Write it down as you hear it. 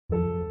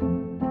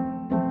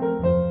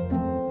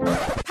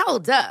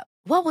Hold up.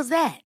 What was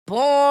that?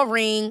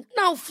 Boring.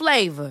 No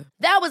flavor.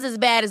 That was as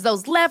bad as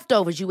those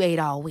leftovers you ate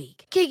all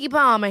week. Keke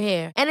Palmer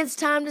here, and it's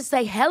time to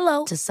say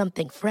hello to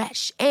something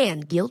fresh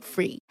and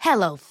guilt-free.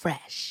 Hello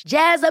Fresh.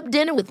 Jazz up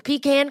dinner with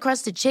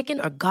pecan-crusted chicken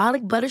or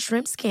garlic butter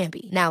shrimp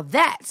scampi. Now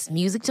that's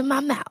music to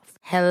my mouth.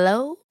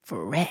 Hello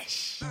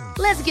Fresh.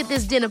 Let's get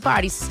this dinner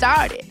party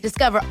started.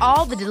 Discover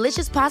all the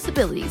delicious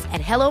possibilities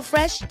at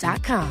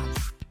hellofresh.com.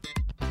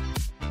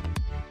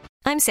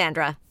 I'm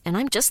Sandra, and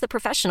I'm just the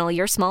professional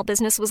your small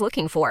business was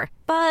looking for.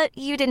 But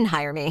you didn't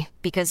hire me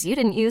because you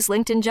didn't use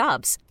LinkedIn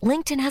Jobs.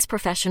 LinkedIn has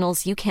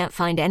professionals you can't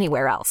find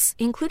anywhere else,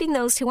 including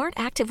those who aren't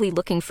actively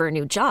looking for a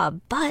new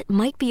job, but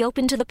might be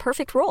open to the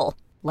perfect role,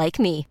 like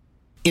me.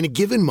 In a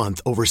given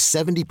month, over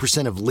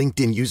 70% of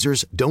LinkedIn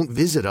users don't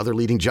visit other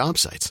leading job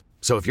sites.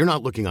 So if you're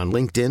not looking on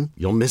LinkedIn,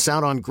 you'll miss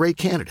out on great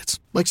candidates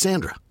like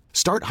Sandra.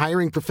 Start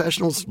hiring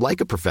professionals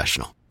like a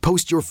professional.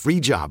 Post your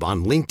free job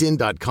on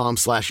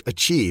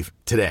linkedin.com/achieve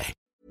today.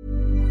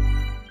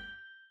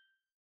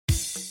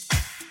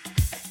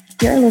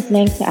 You're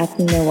listening to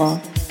Acting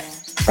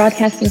Millwall,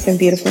 broadcasting from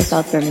beautiful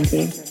South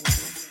Bermondsey.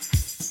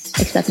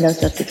 Except no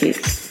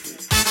substitutes.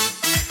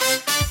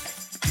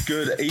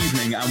 Good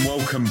evening and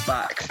welcome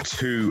back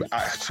to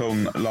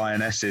Achtung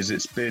Lionesses.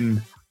 It's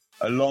been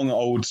a long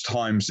old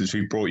time since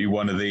we brought you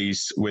one of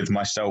these with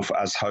myself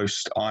as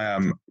host. I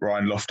am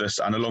Ryan Loftus,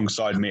 and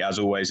alongside me, as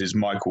always, is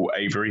Michael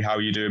Avery. How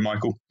are you doing,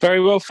 Michael? Very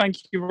well, thank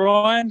you,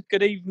 Ryan.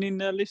 Good evening,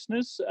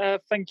 listeners.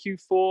 Thank you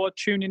for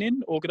tuning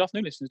in, or good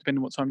afternoon, listeners, depending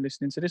on what time you're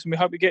listening to this. And we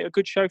hope we get a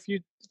good show for you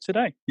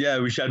today. Yeah,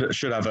 we should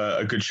have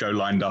a good show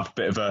lined up, a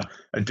bit of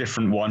a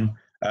different one.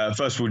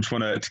 First of all, just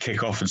want to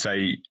kick off and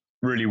say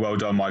really well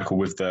done, Michael,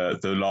 with the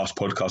last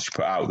podcast you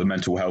put out, the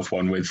mental health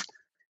one with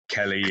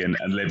Kelly and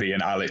Libby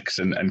and Alex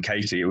and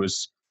Katie. It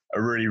was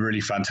a really,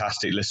 really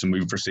fantastic listen.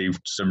 We've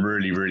received some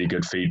really, really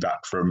good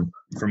feedback from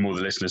all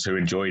the listeners who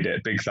enjoyed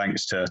it. Big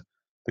thanks to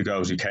the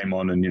girls who came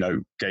on and,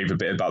 gave a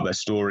bit about their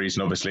stories,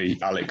 and obviously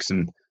Alex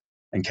and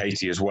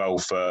Katie as well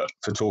for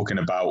talking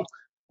about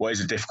what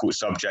is a difficult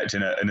subject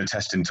in a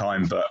testing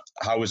time. But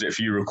how was it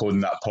for you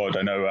recording that pod?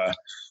 I know a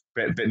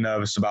bit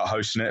nervous about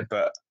hosting it,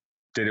 but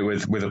did it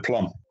with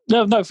aplomb.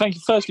 No, thank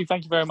you. Firstly,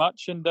 thank you very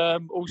much. And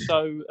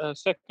also,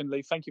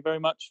 secondly, thank you very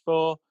much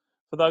for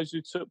those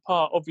who took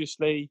part.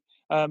 Obviously,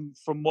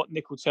 from what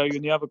Nick will tell you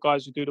and the other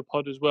guys who do the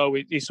pod as well,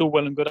 it's all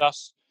well and good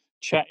us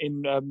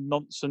chatting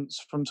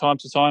nonsense from time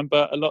to time.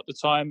 But a lot of the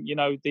time,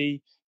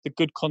 the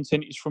good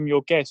content is from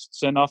your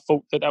guests. And I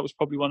thought that was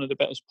probably one of the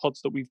best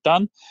pods that we've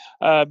done.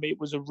 It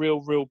was a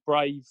real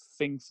brave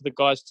thing for the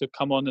guys to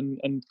come on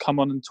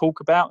and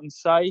talk about and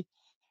say.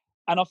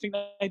 And I think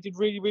they did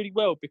really, really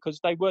well because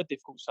they were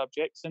difficult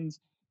subjects. And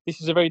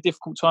this is a very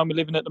difficult time we're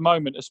living at the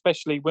moment,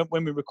 especially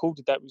when we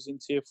recorded that, it was in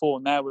Tier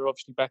 4. Now we're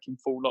obviously back in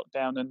full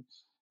lockdown and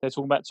they're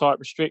talking about tight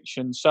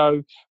restrictions.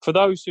 So for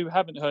those who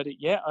haven't heard it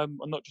yet, I'm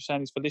not just saying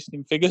this for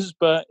listening figures,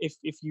 but if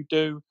you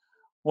do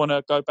want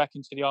to go back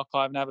into the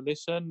archive and have a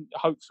listen,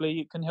 hopefully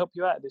it can help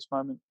you out at this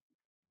moment.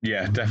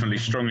 Yeah, definitely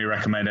strongly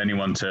recommend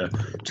anyone to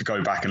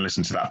go back and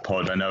listen to that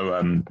pod. I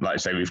know, like I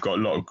say, we've got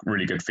a lot of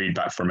really good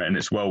feedback from it and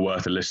it's well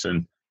worth a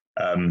listen.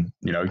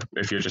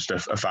 If you're just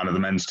a fan of the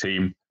men's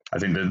team, I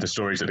think the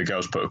stories that the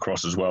girls put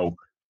across as well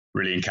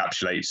really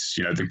encapsulates,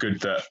 the good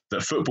that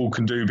football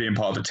can do, being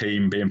part of a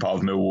team, being part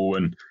of Millwall,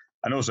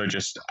 and also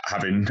just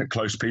having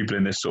close people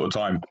in this sort of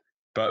time.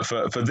 But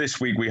for this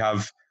week, we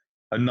have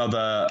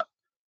another,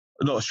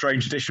 not a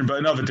strange edition, but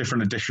another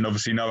different edition.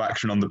 Obviously, no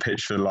action on the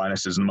pitch for the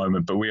Lionesses at the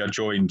moment, but we are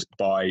joined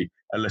by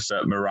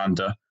Alyssa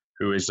Miranda,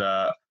 who is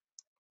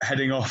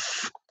heading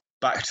off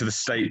back to the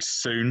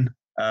States soon.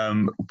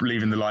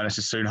 Leaving the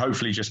Lionesses soon,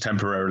 hopefully just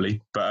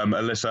temporarily. But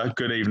Alyssa,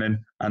 good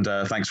evening, and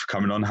thanks for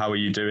coming on. How are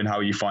you doing? How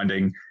are you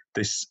finding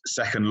this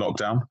second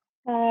lockdown?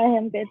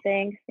 I'm good,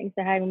 thanks. Thanks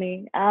for having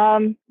me.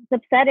 It's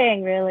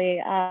upsetting,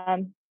 really.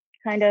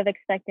 Kind of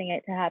expecting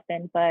it to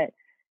happen, but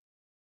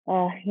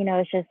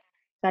it's just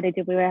got to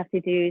do what we have to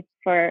do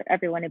for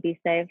everyone to be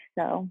safe.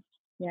 So,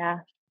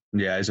 yeah.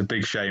 Yeah, it's a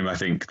big shame, I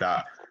think,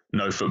 that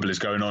no football is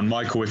going on.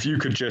 Michael, if you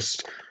could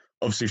just,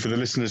 obviously, for the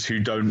listeners who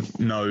don't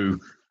know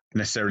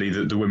necessarily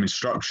the women's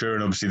structure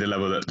and obviously the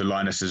level that the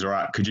Lionesses are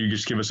at, could you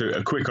just give us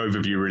a quick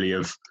overview really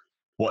of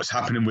what's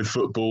happening with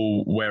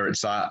football, where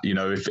it's at,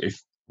 if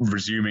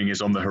resuming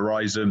is on the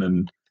horizon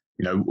and,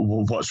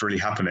 what's really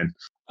happening?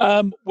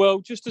 Well,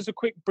 just as a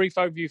quick brief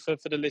overview for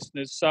the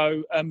listeners.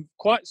 So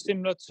quite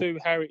similar to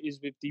how it is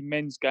with the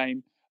men's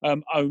game,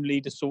 only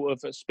the sort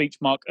of speech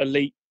mark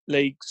elite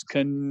leagues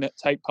can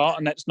take part.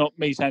 And that's not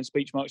me saying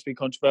speech marks be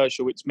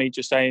controversial. It's me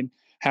just saying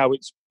how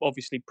it's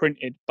obviously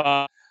printed.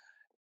 But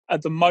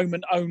at the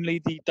moment,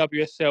 only the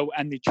WSL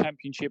and the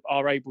Championship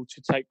are able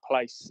to take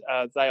place.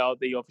 They are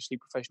the obviously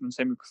professional and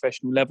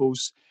semi-professional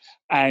levels.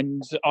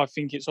 And I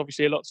think it's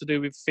obviously a lot to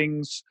do with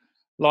things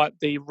like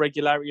the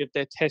regularity of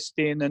their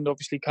testing and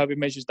obviously COVID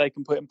measures they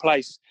can put in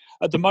place.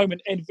 At the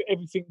moment,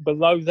 everything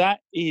below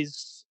that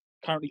is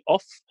currently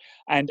off.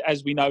 And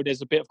as we know,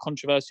 there's a bit of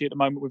controversy at the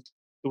moment with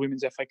the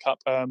Women's FA Cup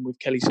with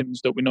Kelly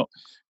Simmons that we're not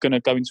going to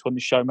go into on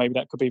the show. Maybe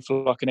that could be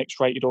for like an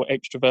X-rated or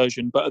extra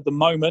version. But at the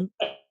moment,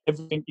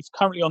 everything is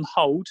currently on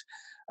hold.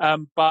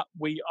 But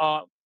we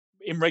are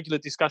in regular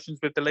discussions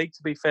with the league.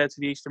 To be fair to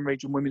the Eastern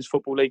Region Women's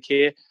Football League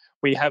here,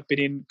 we have been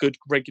in good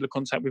regular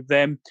contact with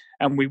them,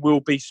 and we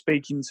will be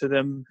speaking to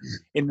them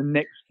in the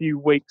next few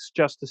weeks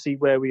just to see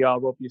where we are.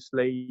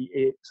 Obviously,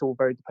 it's all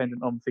very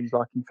dependent on things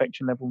like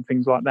infection level and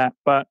things like that.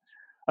 But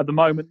at the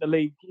moment, the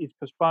league is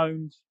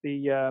postponed.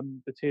 The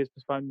tiers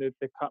postponed.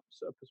 The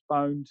cups are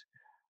postponed.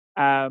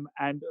 And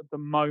at the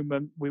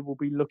moment, we will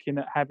be looking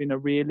at having a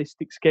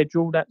realistic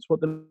schedule. That's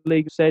what the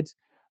league said,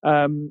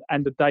 and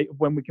the date of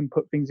when we can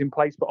put things in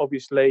place. But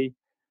obviously,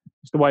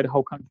 it's the way the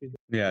whole country is.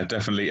 Yeah,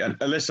 definitely. And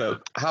Alyssa,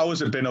 how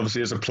has it been,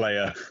 obviously, as a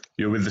player?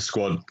 You were with the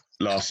squad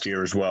last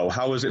year as well.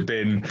 How has it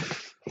been,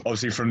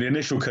 obviously, from the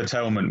initial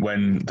curtailment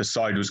when the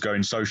side was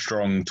going so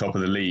strong, top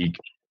of the league,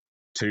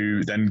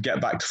 to then get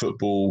back to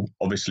football,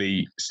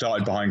 obviously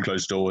started behind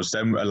closed doors,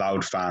 then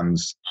allowed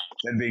fans,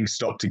 then being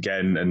stopped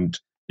again, and,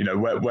 you know,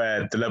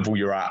 where the level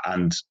you're at,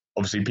 and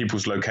obviously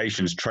people's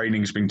locations,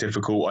 training's been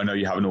difficult. I know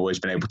you haven't always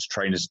been able to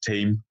train as a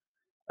team.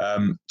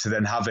 To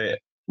then have it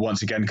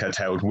once again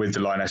curtailed with the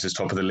Lionesses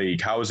top of the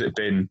league. How has it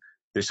been,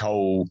 this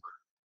whole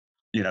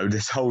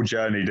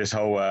journey, this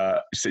whole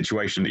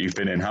situation that you've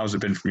been in? How's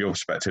it been from your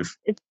perspective?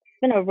 It's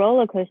been a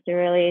roller coaster,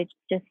 really.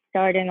 Just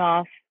starting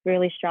off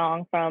really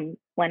strong from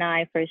when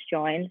I first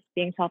joined,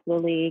 being top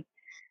of the league,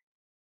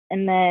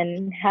 and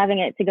then having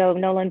it to go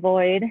null and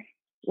void,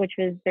 which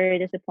was very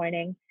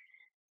disappointing.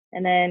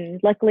 And then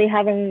luckily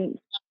having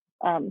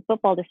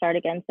football to start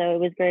again, so it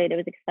was great. It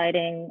was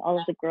exciting. All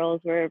of the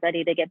girls were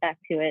ready to get back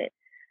to it.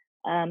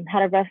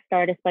 Had a rough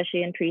start,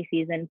 especially in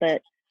preseason,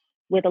 but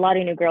with a lot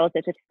of new girls,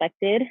 it's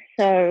expected.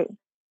 So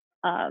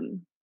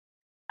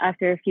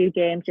after a few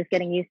games, just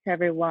getting used to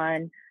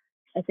everyone,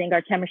 I think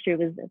our chemistry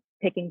was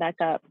picking back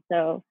up.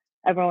 So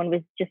everyone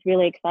was just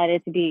really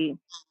excited to be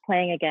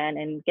playing again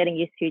and getting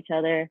used to each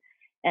other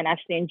and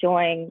actually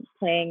enjoying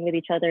playing with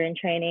each other in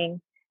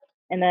training.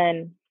 And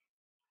then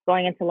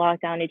going into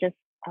lockdown, it just,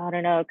 I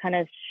don't know, kind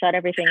of shut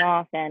everything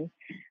off, and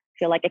I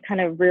feel like it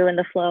kind of ruined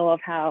the flow of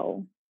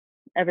how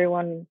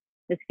everyone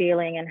was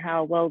feeling and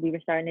how well we were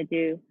starting to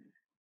do.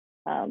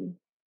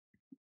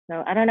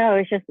 So I don't know,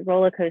 it's just a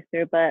roller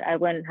coaster, but I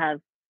wouldn't have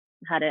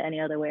had it any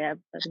other way. I've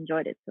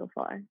enjoyed it so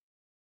far.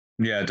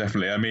 Yeah,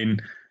 definitely. I mean,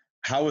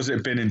 how has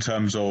it been in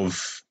terms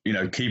of, you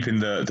know, keeping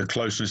the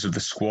closeness of the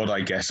squad,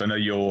 I guess? I know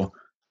you're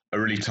a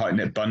really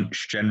tight-knit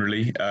bunch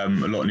generally. A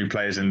lot of new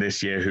players in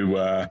this year who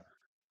were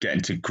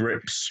getting to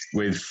grips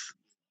with,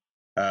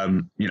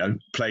 you know,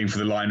 playing for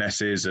the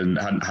Lionesses and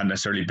hadn't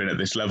necessarily been at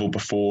this level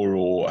before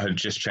or had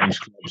just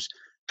changed clubs.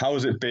 How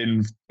has it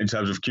been in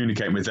terms of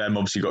communicating with them?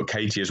 Obviously, you've got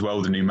Katie as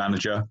well, the new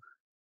manager.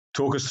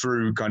 Talk us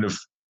through kind of,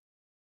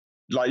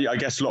 like, I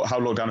guess, how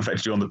lockdown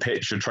affected you on the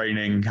pitch, your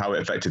training, how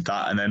it affected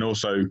that, and then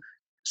also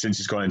since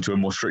it's gone into a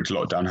more strict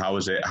lockdown, how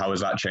has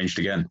that changed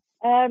again?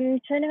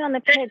 Training on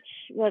the pitch,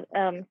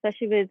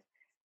 especially with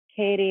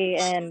Katie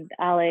and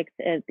Alex,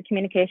 the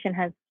communication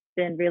has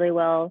been really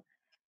well,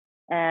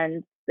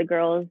 and the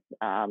girls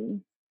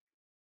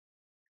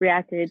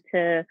reacted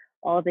to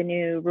all the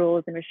new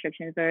rules and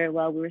restrictions very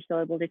well. We were still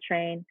able to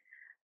train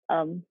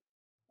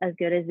as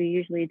good as we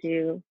usually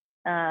do.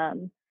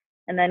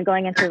 And then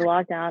going into the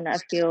lockdown, I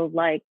feel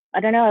like, I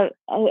don't know,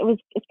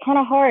 it's kind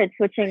of hard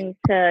switching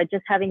to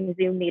just having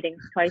Zoom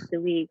meetings twice a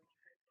week,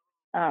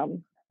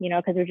 you know,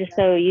 because we're just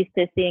so used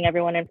to seeing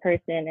everyone in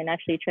person and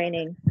actually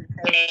training.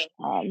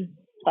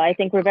 But I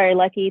think we're very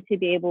lucky to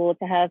be able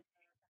to have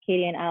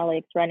Katie and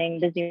Alex running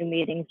the Zoom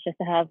meetings, just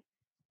to have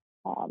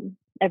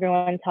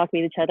everyone talk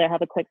with each other,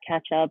 have a quick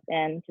catch up,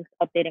 and just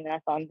updating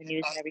us on the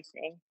news and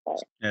everything. But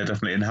yeah,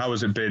 definitely. And how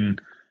has it been,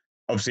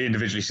 obviously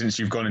individually, since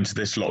you've gone into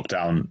this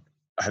lockdown?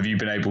 Have you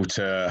been able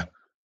to,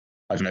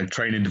 I don't know,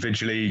 train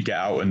individually, get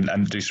out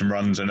and do some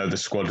runs? I know the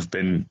squad have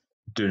been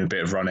doing a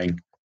bit of running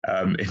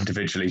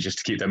individually just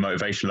to keep their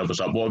motivation levels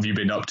up. What have you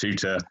been up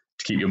to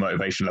keep your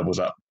motivation levels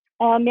up?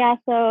 Yeah,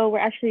 so we're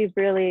actually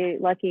really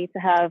lucky to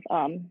have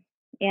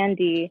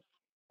Andy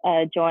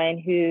join,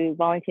 who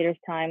volunteers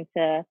time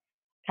to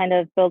kind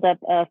of build up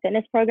a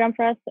fitness program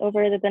for us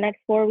over the next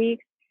 4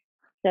 weeks.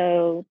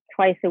 So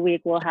twice a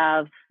week we'll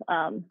have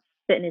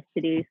fitness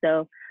to do.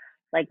 So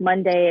like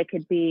Monday, it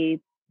could be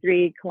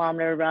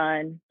 3-kilometer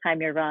run, time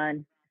your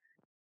run,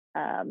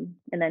 and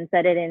then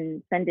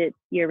send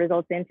your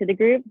results into the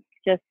group,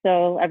 just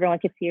so everyone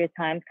can see your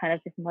times, kind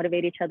of just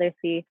motivate each other,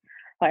 see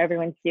how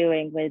everyone's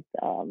doing with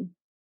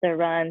their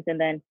runs. And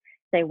then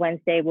say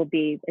Wednesday will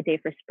be a day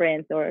for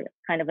sprints or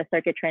kind of a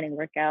circuit training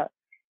workout.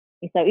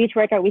 And so each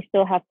workout, we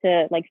still have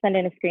to like send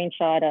in a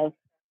screenshot of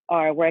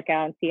our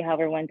workout and see how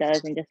everyone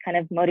does, and just kind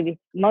of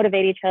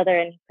motivate each other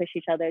and push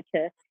each other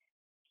to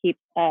keep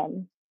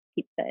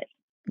fit.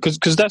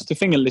 Because that's the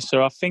thing,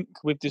 Alyssa. I think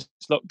with this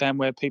lockdown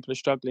where people are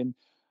struggling,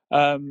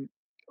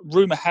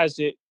 rumor has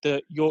it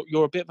that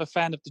you're a bit of a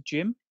fan of the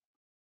gym.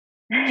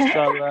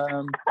 So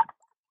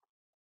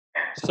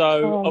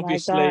Oh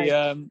obviously,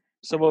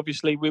 So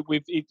obviously,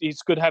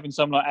 it's good having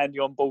someone like Andy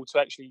on board to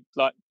actually,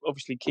 like,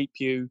 obviously keep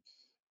you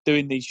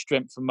doing these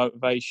strength and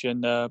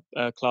motivation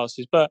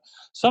classes. But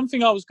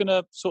something I was going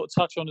to sort of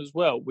touch on as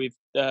well with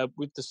the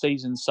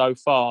season so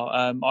far,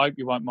 I hope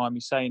you won't mind me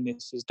saying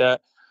this, is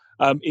that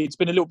it's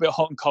been a little bit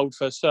hot and cold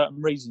for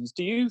certain reasons.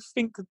 Do you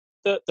think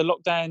that the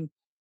lockdown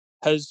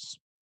has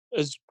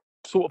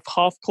sort of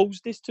half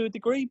caused this to a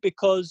degree?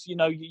 Because, you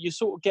know, you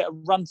sort of get a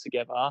run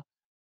together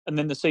and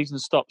then the season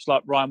stops,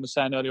 like Ryan was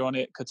saying earlier on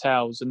at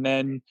Catals, and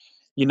then,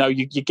 you know,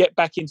 you get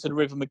back into the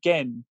rhythm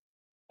again,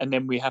 and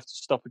then we have to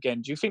stop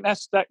again. Do you think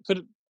that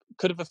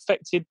could have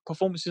affected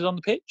performances on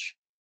the pitch?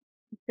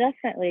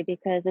 Definitely,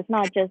 because it's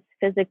not just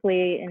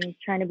physically and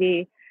trying to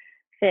be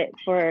fit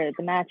for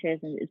the matches,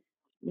 and it's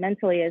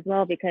mentally as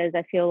well, because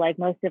I feel like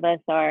most of us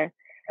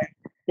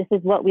this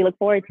is what we look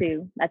forward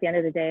to at the end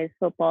of the day, is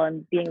football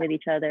and being with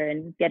each other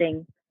and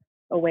getting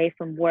away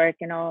from work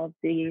and all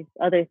these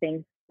other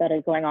things that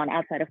are going on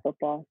outside of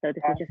football. So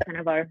this is just kind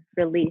of our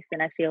release,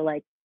 and I feel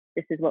like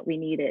this is what we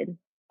needed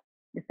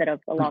instead of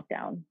a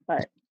lockdown.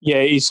 But yeah,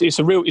 it's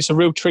a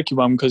real tricky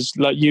one, because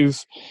like you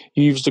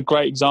used a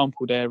great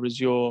example there as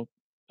your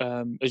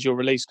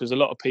release, because a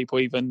lot of people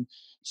even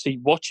see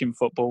watching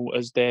football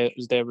as their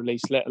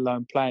release, let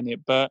alone playing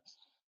it. But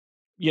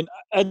you know,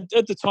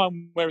 at the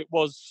time where it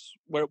was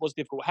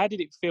difficult, how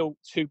did it feel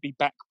to be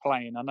back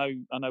playing? I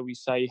know we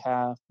say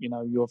how, you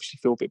know, you obviously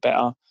feel a bit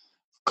better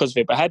because of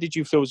it, but how did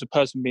you feel as a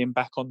person being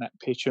back on that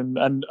pitch?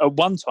 And at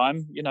one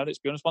time, you know, let's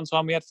be honest, one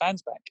time we had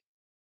fans back.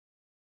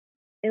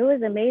 It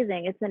was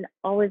amazing. It's an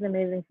always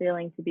amazing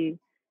feeling to be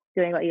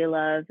doing what you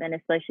love, and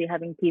especially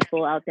having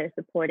people out there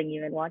supporting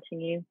you and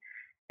watching you.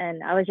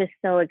 And I was just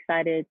so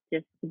excited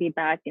just to be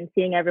back and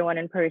seeing everyone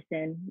in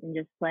person and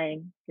just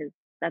playing, because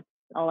that's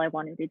all I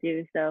wanted to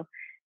do. So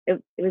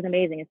it was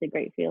amazing. It's a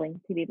great feeling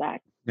to be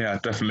back. Yeah,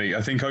 definitely.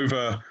 I think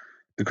over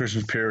the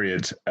Christmas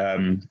period,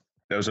 there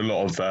was a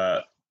lot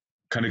of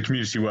kind of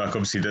community work.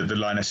 Obviously, the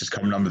Lioness is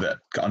coming under the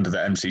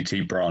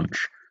MCT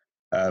branch.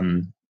 I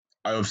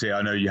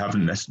know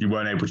you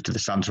weren't able to do the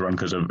Santa run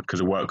because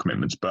of work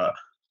commitments, but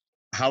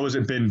how has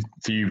it been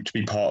for you to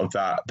be part of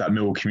that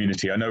Millwall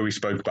community? I know we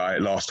spoke about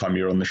it last time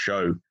you were on the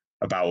show,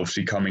 about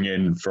obviously coming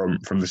in from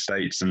the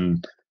States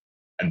and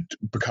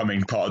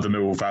becoming part of the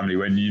Millwall family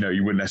when, you know,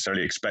 you wouldn't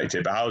necessarily expect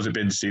it. But how has it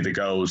been to see the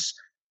girls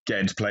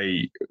getting to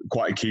play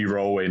quite a key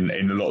role in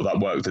a lot of that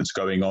work that's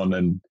going on?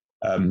 And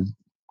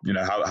you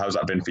know, how's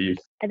that been for you?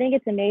 I think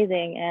it's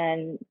amazing,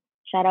 and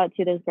shout out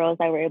to those girls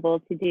that were able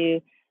to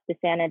do the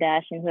Santa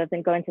Dash and who have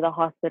been going to the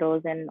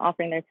hospitals and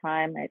offering their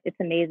time. It's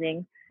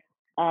amazing.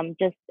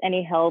 Just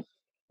any help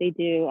they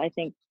do, I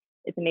think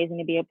it's amazing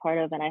to be a part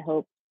of, and I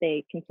hope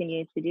they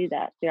continue to do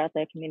that throughout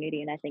the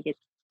community. And I think it's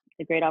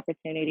a great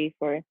opportunity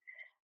for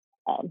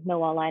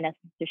Millwall Lionesses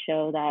to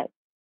show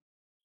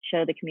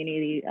the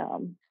community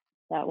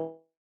that we're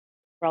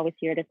always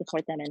here to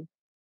support them and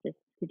just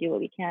to do what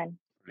we can.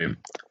 Brilliant.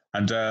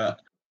 And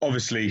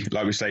obviously,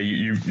 like we say,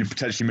 you're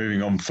potentially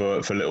moving on for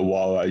a little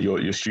while.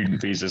 Your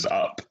student visa's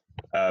up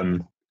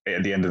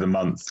at the end of the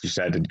month, you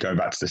said, and going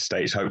back to the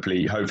States,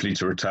 hopefully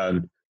to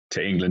return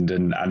to England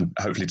and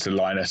hopefully to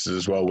Lionesses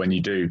as well when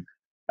you do.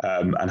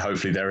 And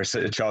hopefully there is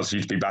a chance for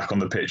you to be back on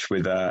the pitch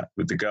with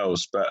the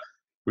girls. But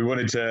we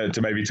wanted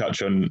to maybe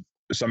touch on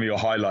some of your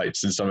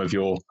highlights and some of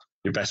your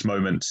best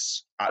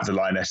moments at the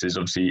Lionesses.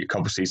 Obviously, a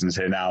couple of seasons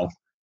here now.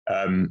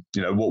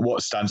 You know,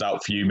 what stands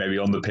out for you, maybe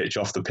on the pitch,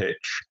 off the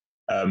pitch,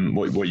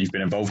 what you've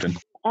been involved in?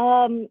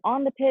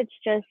 On the pitch,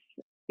 just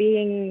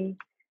being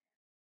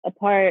a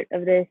part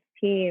of this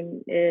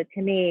team, to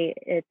me,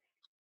 it's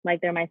like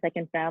they're my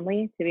second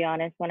family, to be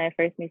honest. When I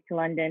first moved to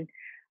London,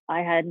 I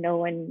had no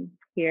one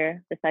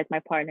here besides my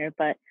partner,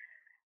 but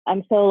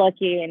I'm so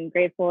lucky and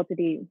grateful to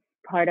be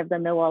part of the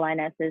Millwall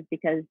Lionesses,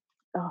 because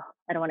I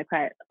don't want to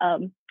cry.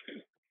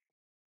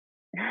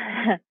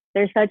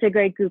 They're such a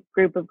great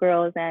group of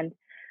girls, and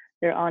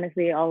they're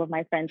honestly all of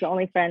my friends, the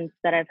only friends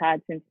that I've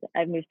had since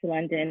I've moved to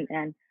London,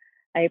 and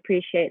I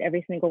appreciate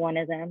every single one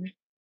of them.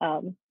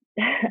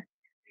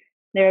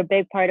 They're a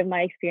big part of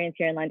my experience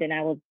here in London.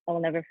 I will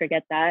never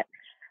forget that.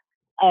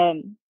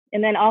 And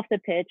then off the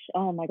pitch,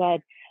 oh my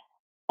God,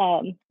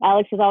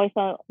 Alex was always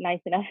so nice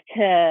enough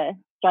to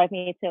drive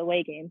me to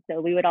away games. So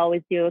we would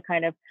always do a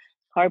kind of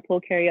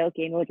carpool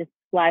karaoke, and we'll just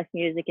blast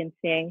music and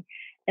sing.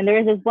 And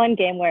there was this one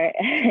game where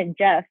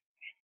Jeff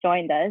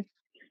joined us,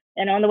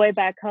 and on the way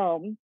back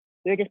home,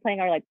 we were just playing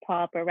our like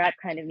pop or rap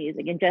kind of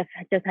music, and Jeff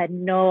just had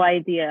no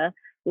idea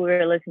what we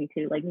were listening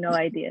to, like no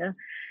idea.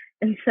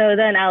 And so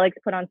then Alex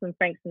put on some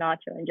Frank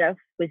Sinatra, and Jeff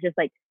was just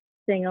like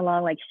singing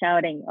along, like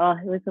shouting. Oh,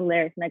 it was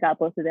hilarious, and I got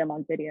both of them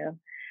on video.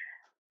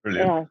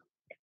 Brilliant.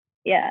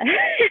 Yeah.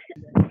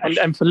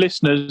 And for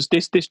listeners,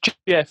 this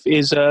Jeff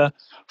is a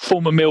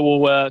former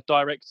Millwall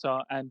director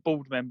and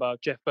board member.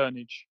 Jeff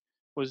Burnage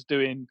was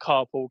doing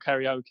carpool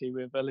karaoke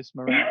with Alyssa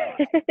Moran.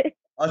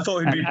 I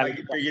thought he'd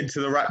be big into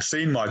the rap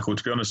scene, Michael.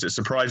 To be honest, it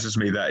surprises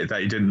me that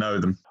he didn't know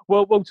them.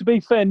 Well, to be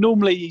fair,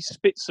 normally he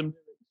spits some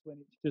lyrics when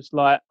it's just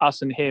like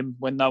us and him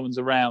when no one's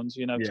around,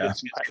 you know, to get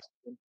some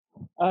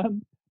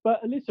practice.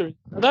 But Alyssa,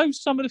 are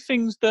those some of the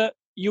things that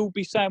you'll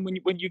be saying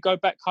when you go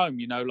back home?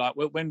 You know, like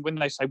when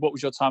they say, "What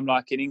was your time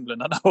like in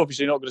England?" I know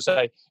obviously you're not going to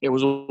say it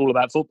was all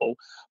about football,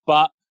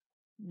 but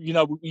you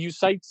know, you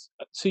say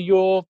to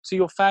your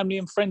family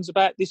and friends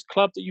about this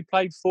club that you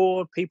played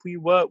for, people you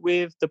work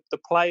with, the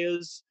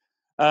players,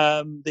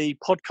 the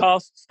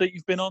podcasts that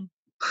you've been on.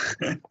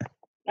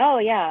 Oh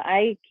yeah,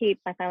 I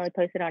keep my family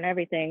posted on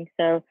everything.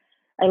 So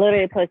I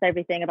literally post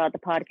everything about the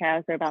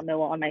podcast or about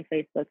Millwall on my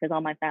Facebook because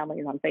all my family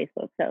is on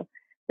Facebook. So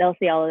they'll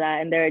see all of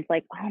that and they're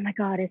like, "Oh my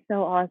God, it's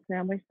so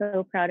awesome. We're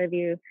so proud of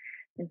you,"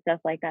 and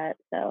stuff like that.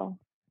 So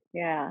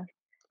yeah.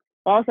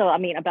 Also, I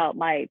mean, about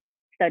my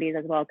studies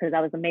as well, because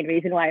that was the main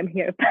reason why I'm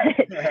here. But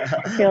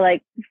I feel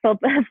like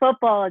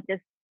football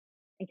just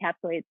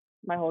encapsulates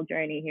my whole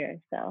journey here.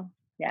 So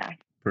yeah.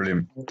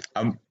 Brilliant.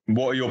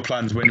 What are your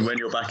plans when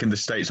you're back in the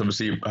States?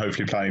 Obviously, you're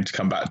hopefully planning to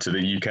come back to the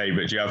UK,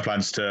 but do you have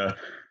plans to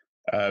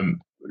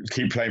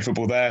keep playing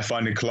football there,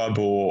 find a club,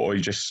 or are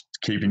you just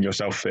keeping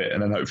yourself fit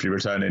and then hopefully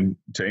returning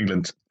to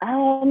England?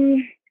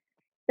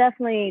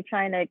 Definitely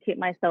trying to keep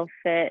myself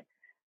fit.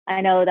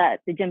 I know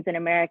that the gyms in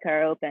America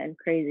are open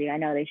crazy. I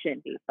know they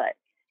shouldn't be, but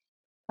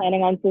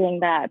planning on doing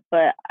that.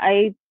 But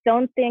I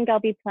don't think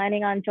I'll be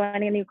planning on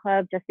joining a new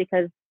club just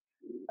because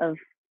of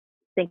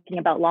thinking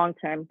about long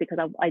term, because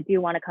I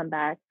do want to come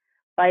back.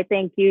 But I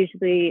think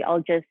usually I'll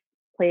just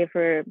play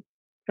for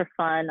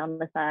fun on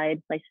the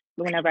side, like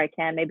whenever I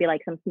can, maybe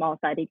like some small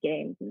sided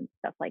games and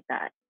stuff like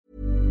that.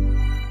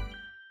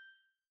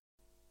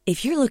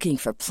 If you're looking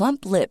for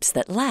plump lips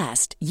that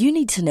last, you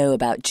need to know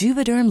about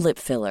Juvederm lip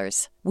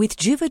fillers. With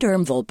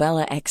Juvederm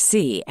Volbella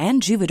XC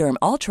and Juvederm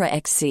Ultra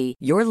XC,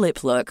 your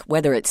lip look,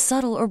 whether it's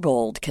subtle or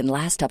bold, can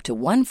last up to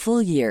 1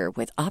 full year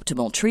with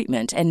optimal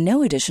treatment and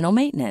no additional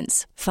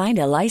maintenance. Find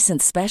a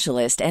licensed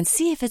specialist and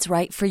see if it's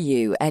right for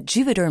you at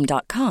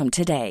Juvederm.com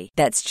today.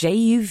 That's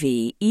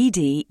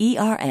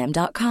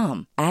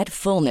JUVEDERM.com. Add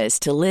fullness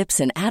to lips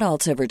in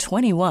adults over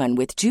 21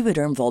 with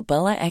Juvederm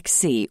Volbella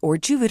XC or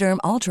Juvederm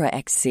Ultra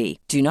XC.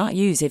 Do not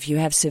use if you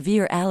have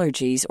severe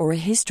allergies or a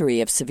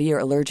history of severe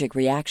allergic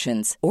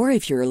reactions, or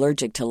if you're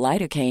allergic to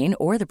lidocaine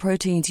or the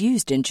proteins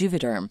used in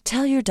Juvederm.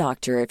 Tell your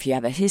doctor if you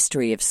have a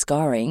history of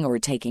scarring or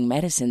taking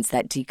medicines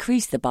that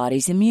decrease the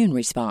body's immune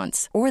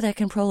response or that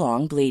can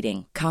prolong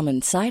bleeding.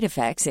 Common side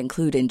effects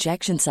include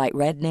injection site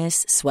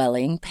redness,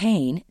 swelling,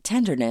 pain,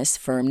 tenderness,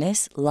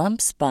 firmness,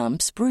 lumps,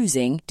 bumps,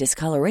 bruising,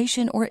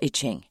 discoloration, or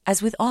itching.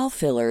 As with all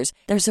fillers,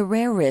 there's a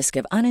rare risk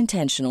of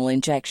unintentional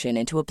injection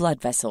into a blood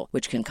vessel,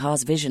 which can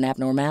cause vision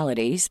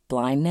abnormalities,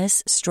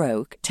 blindness,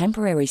 stroke,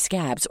 temporary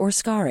scabs, or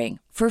scarring.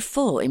 For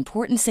full,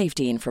 important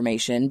safety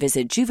information,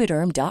 visit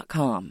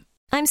Juvederm.com.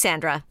 I'm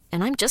Sandra,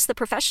 and I'm just the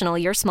professional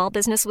your small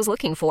business was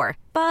looking for.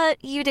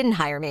 But you didn't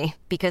hire me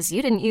because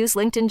you didn't use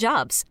LinkedIn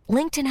Jobs.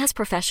 LinkedIn has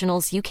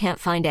professionals you can't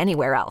find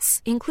anywhere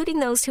else, including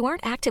those who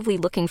aren't actively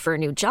looking for a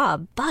new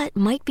job, but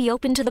might be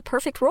open to the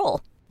perfect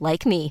role,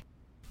 like me.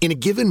 In a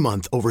given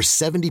month, over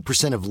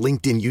 70% of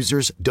LinkedIn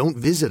users don't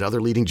visit other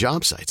leading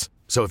job sites.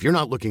 So if you're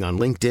not looking on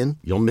LinkedIn,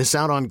 you'll miss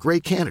out on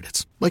great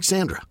candidates like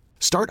Sandra.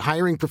 Start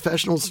hiring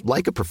professionals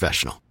like a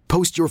professional.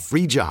 Post your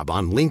free job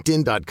on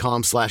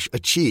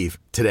linkedin.com/achieve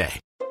today.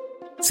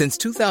 Since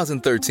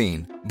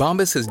 2013,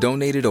 Bombas has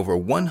donated over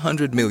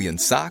 100 million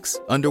socks,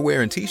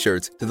 underwear, and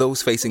T-shirts to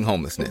those facing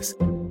homelessness.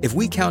 If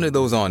we counted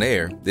those on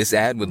air, this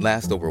ad would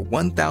last over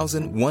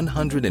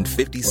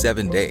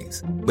 1,157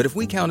 days. But if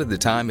we counted the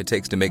time it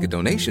takes to make a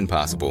donation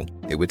possible,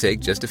 it would take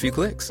just a few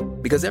clicks.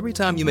 Because every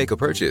time you make a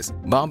purchase,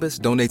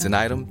 Bombas donates an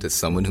item to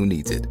someone who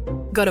needs it.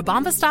 Go to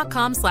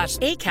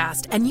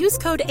bombas.com/ACAST and use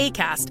code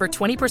ACAST for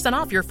 20%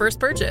 off your first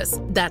purchase.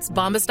 That's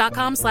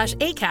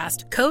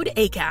bombas.com/ACAST, code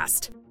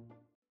ACAST.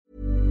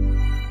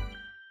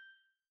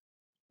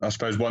 I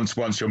suppose once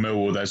you're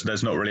Millwall,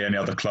 there's not really any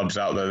other clubs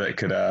out there that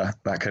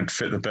could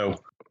fit the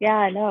bill.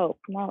 Yeah, no,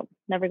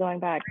 never going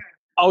back.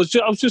 I was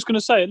just going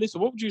to say,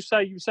 listen, what would you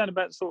say? You were saying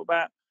about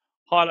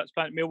highlights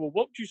playing at Millwall.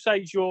 What would you say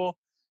is your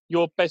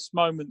best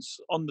moments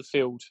on the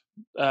field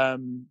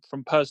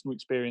from personal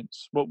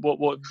experience? What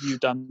have you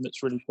done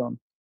that's really fun?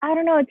 I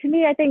don't know. To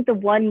me, I think the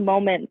one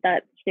moment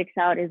that sticks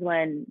out is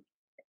when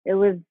it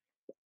was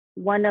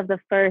one of the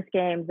first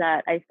games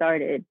that I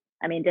started.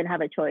 I mean, didn't have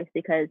a choice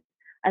because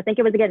I think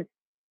it was against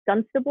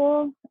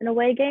Dunstable, an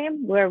away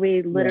game where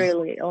we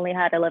literally only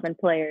had 11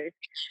 players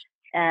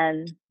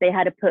and they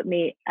had to put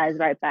me as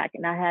right back.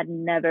 And I had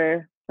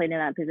never played in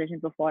that position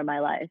before in my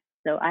life.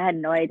 So I had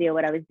no idea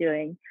what I was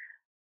doing.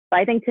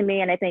 But I think to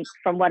me, and I think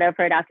from what I've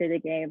heard after the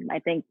game, I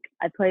think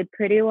I played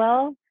pretty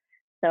well.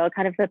 So I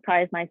kind of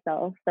surprised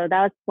myself. So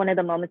that was one of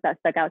the moments that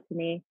stuck out to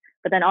me.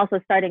 But then also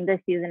starting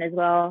this season as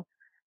well,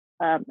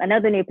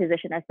 another new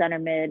position as center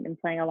mid and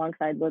playing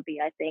alongside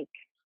Libby, I think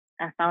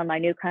I found my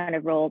new kind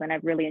of role and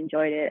I've really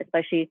enjoyed it,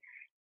 especially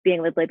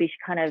being with Libby. She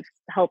kind of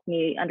helped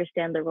me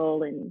understand the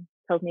role and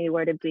tells me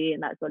where to be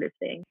and that sort of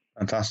thing.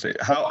 Fantastic.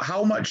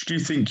 How much do you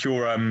think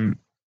your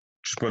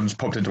just one's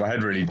popped into my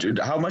head really?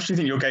 How much do you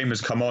think your game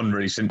has come on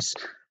really since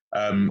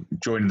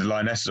joining the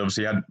Lionesses?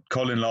 Obviously, you had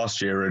Colin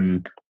last year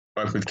and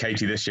both with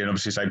Katie this year, and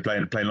obviously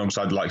playing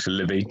alongside the likes of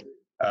Libby.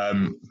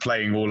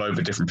 playing all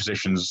over different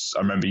positions.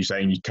 I remember you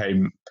saying you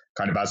came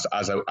kind of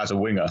as a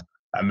winger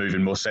and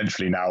moving more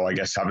centrally now, I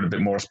guess having a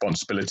bit more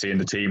responsibility in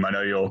the team. I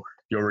know you're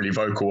really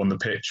vocal on the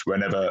pitch.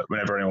 Whenever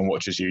anyone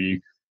watches you,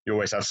 you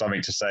always have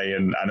something to say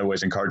and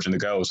always encouraging the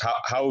girls.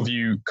 How have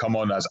you come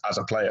on as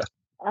a player?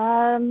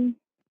 I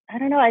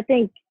don't know. I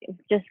think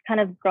just kind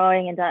of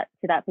growing into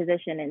that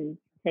position and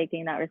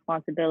taking that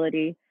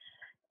responsibility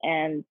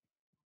and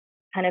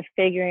kind of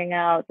figuring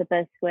out the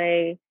best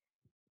way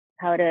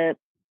how to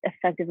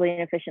effectively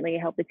and efficiently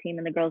help the team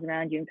and the girls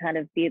around you and kind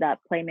of be that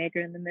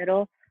playmaker in the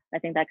middle. I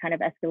think that kind of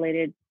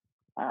escalated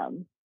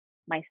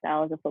my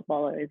style as a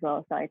footballer as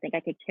well. So I think I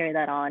could carry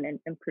that on and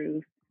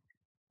improve.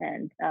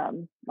 And I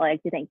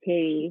like to thank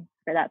Katie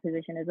for that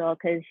position as well,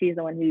 because she's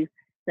the one who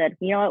said,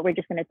 you know what, we're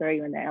just going to throw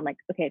you in there. I'm like,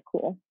 okay,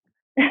 cool.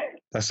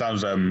 That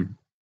sounds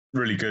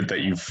really good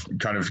that you've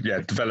kind of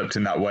developed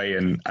in that way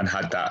and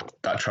had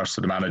that trust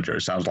of the manager.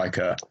 It sounds like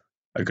a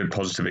good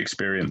positive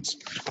experience.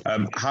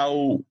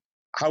 How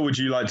would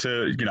you like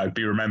to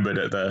be remembered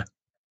at the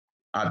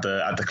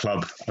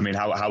club? I mean,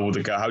 how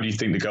do you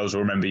think the girls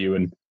will remember you,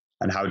 and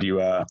how do you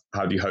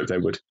hope they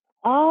would?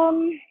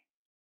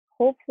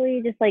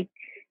 Hopefully just like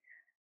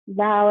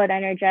loud,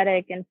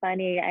 energetic, and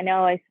funny. I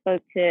know I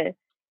spoke to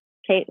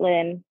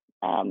Caitlin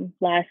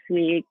last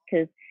week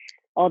because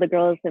all the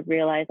girls have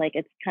realized like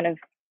it's kind of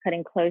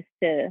cutting close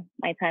to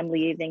my time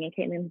leaving, and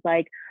Caitlin's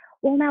like,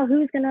 well, now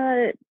who's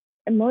gonna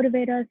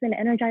motivate us and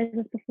energize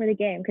us before the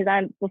game? Because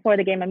before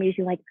the game I'm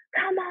usually like,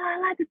 come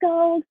on, let's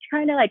go,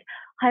 trying to like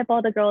hype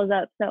all the girls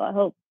up. So I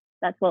hope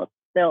that's what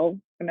they'll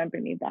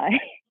remember me by.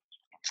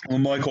 Well,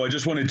 Michael, I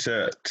just wanted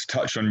to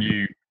touch on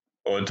you,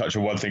 or touch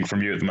on one thing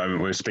from you at the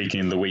moment. We're speaking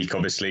in the week,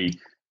 obviously,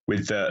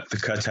 with the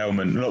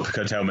curtailment, not the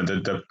curtailment,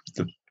 the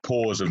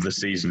pause of the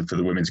season for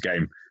the women's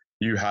game.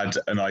 You had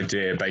an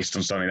idea based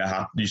on something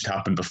that used to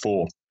happen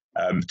before,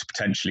 to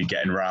potentially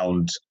getting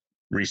around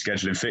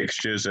rescheduling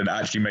fixtures and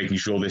actually making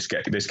sure this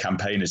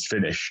campaign is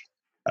finished,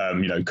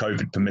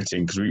 COVID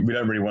permitting, because we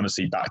don't really want to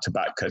see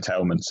back-to-back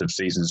curtailments of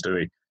seasons, do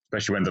we?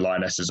 Especially when the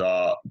Lionesses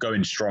are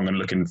going strong and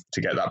looking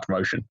to get that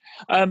promotion.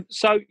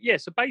 So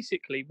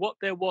basically what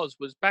there was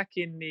back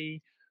in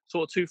the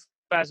sort of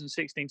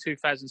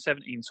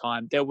 2016-2017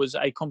 time, there was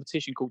a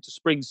competition called the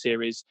Spring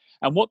Series.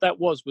 And what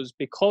that was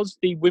because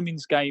the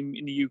women's game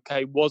in the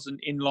UK wasn't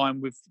in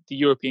line with the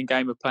European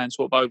game of playing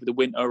sort of over the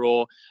winter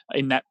or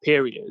in that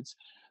period,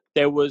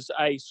 there was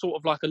a sort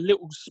of like a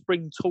little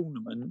spring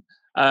tournament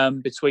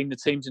between the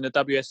teams in the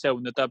WSL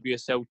and the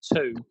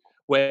WSL2,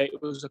 where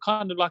it was a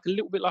kind of like a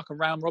little bit like a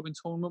round robin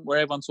tournament where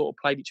everyone sort of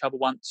played each other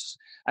once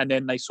and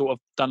then they sort of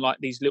done like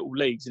these little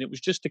leagues. And it was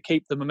just to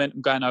keep the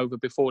momentum going over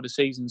before the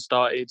season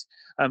started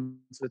for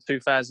the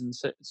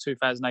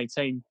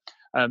 2018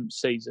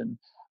 season,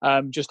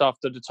 just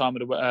after the time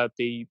of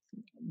the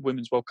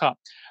Women's World Cup.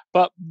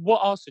 But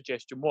what our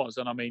suggestion was,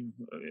 and I mean,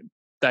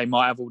 they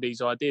might have all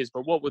these ideas,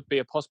 but what would be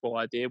a possible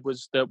idea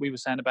was that we were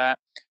saying about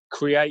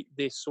create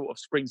this sort of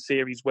spring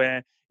series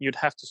where you'd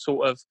have to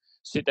sort of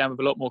sit down with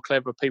a lot more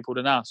clever people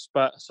than us,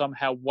 but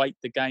somehow weight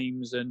the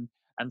games and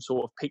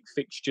sort of pick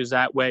fixtures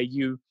out where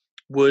you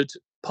would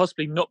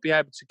possibly not be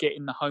able to get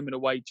in the home and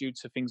away due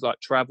to things like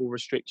travel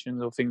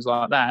restrictions or things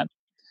like that.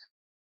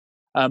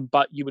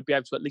 But you would be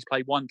able to at least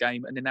play one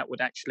game, and then that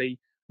would actually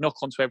knock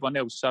onto everyone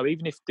else. So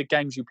even if the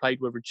games you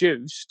played were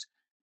reduced,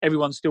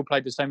 everyone still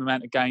played the same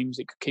amount of games.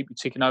 It could keep you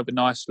ticking over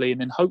nicely.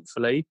 And then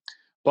hopefully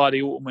by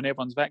the autumn, when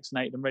everyone's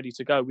vaccinated and ready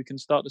to go, we can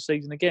start the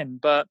season again.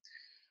 But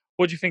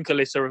what do you think,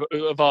 Alyssa,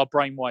 of our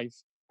brainwave?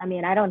 I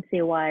mean, I don't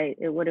see why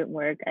it wouldn't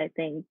work. I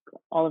think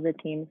all of the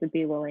teams would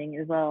be willing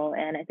as well.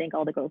 And I think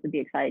all the girls would be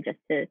excited just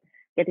to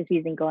get the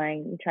season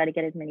going and try to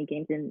get as many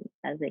games in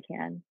as they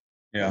can.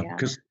 Yeah,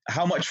 because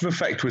how much of an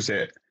effect was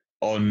it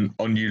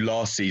on you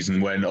last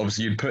season when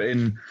obviously you'd put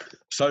in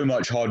so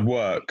much hard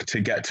work to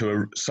get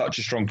to such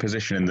a strong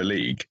position in the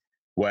league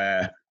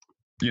where,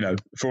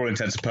 for all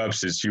intents and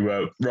purposes, you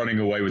were running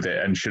away with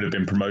it and should have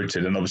been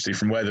promoted. And obviously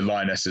from where the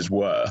Lionesses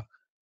were,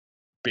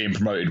 being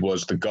promoted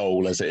was the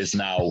goal as it is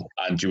now.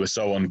 And you were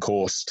so on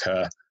course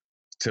to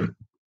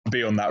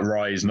be on that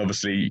rise and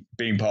obviously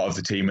being part of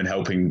the team and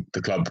helping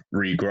the club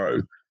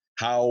regrow.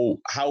 How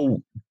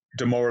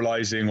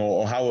demoralizing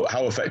or how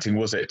affecting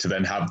was it to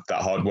then have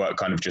that hard work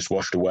kind of just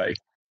washed away?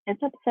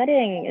 It's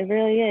upsetting. It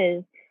really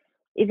is.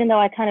 Even though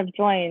I kind of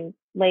joined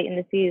late in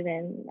the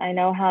season, I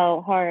know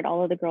how hard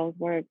all of the girls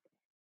worked,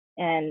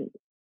 and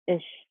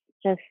it's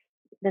just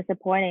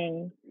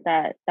disappointing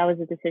that was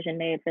a decision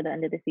made for the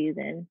end of the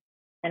season.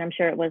 And I'm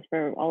sure it was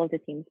for all of the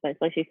teams, but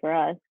especially for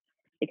us,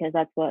 because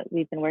that's what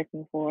we've been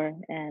working for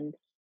and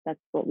that's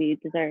what we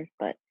deserve.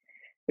 But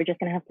we're just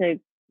going to have to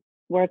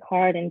work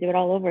hard and do it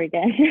all over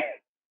again.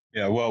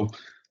 Yeah, well,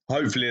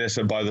 hopefully,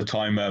 by the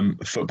time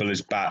football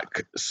is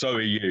back, so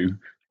are you,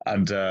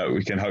 and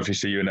we can hopefully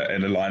see you in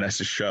a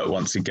Lionesses shirt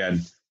once again.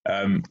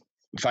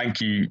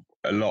 Thank you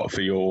a lot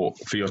for your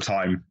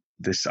time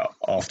this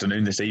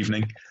afternoon, this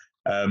evening,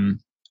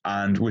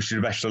 and wish you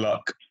the best of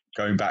luck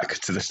going back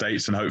to the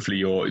States, and hopefully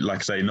you're, like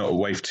I say, not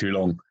away for too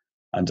long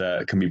and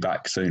can be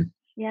back soon.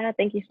 Yeah,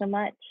 thank you so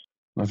much.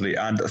 Lovely.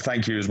 And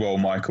thank you as well,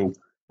 Michael,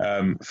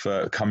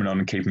 for coming on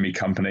and keeping me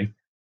company.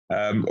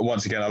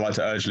 Once again, I'd like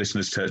to urge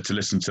listeners to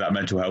listen to that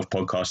mental health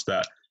podcast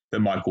that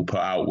Michael put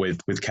out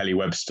with Kelly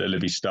Webster,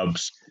 Libby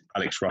Stubbs,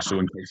 Alex Russell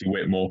and Casey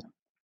Whitmore.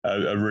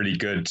 A really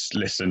good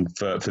listen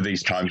for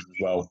these times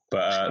as well.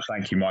 But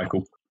thank you,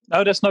 Michael.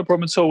 No, that's no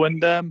problem at all.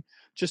 And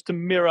just to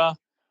mirror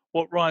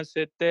what Ryan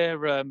said there,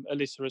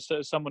 Alyssa,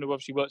 as someone who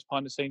obviously works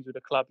behind the scenes with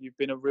the club, you've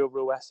been a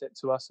real asset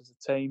to us as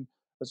a team,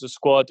 as a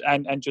squad,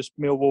 and just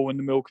Millwall and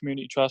the Mill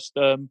Community Trust.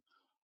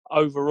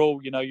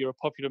 Overall, you're a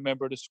popular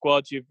member of the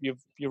squad.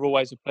 You're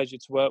always a pleasure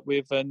to work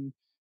with, and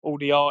all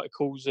the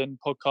articles and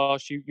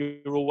podcasts,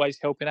 you're always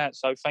helping out.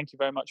 So thank you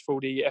very much for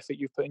all the effort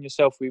you've put in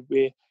yourself.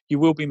 You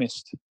will be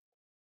missed.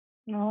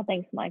 Oh,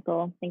 thanks,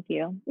 Michael. Thank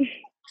you.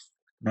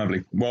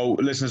 Lovely. Well,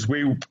 listeners,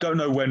 we don't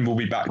know when we'll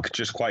be back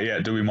just quite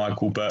yet, do we,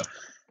 Michael? But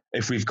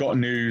if we've got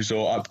news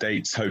or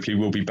updates, hopefully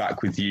we'll be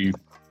back with you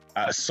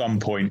at some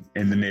point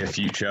in the near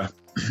future.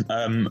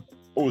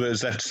 All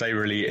that's left to say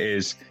really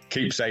is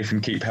keep safe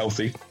and keep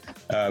healthy.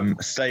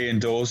 Stay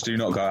indoors. Do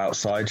not go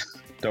outside.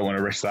 Don't want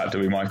to risk that, do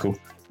we, Michael?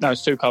 No,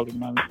 it's too cold at the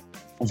moment.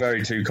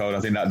 Very too cold. I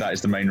think that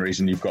is the main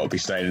reason you've got to be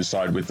staying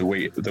inside with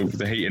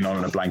the heating on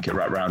and a blanket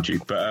wrapped around you.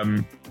 But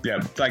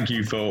thank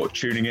you for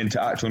tuning in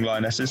to Acton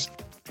Lionesses.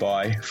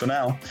 Bye for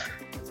now.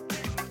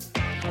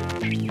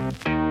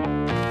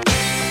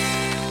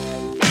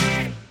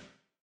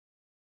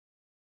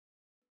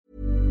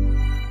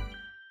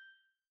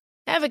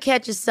 Ever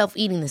catch yourself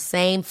eating the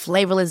same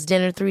flavorless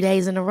dinner 3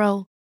 days in a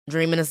row?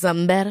 Dreaming of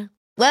something better?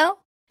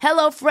 Well,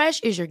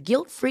 HelloFresh is your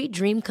guilt-free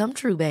dream come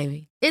true,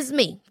 baby. It's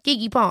me,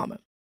 Keke Palmer.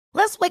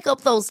 Let's wake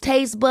up those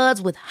taste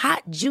buds with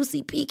hot,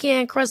 juicy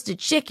pecan-crusted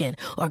chicken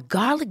or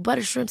garlic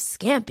butter shrimp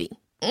scampi.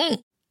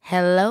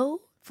 Hello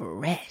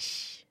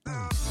Fresh.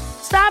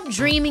 Stop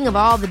dreaming of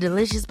all the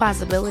delicious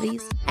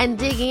possibilities and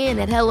dig in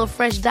at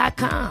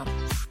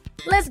HelloFresh.com.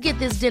 Let's get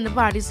this dinner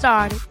party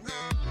started.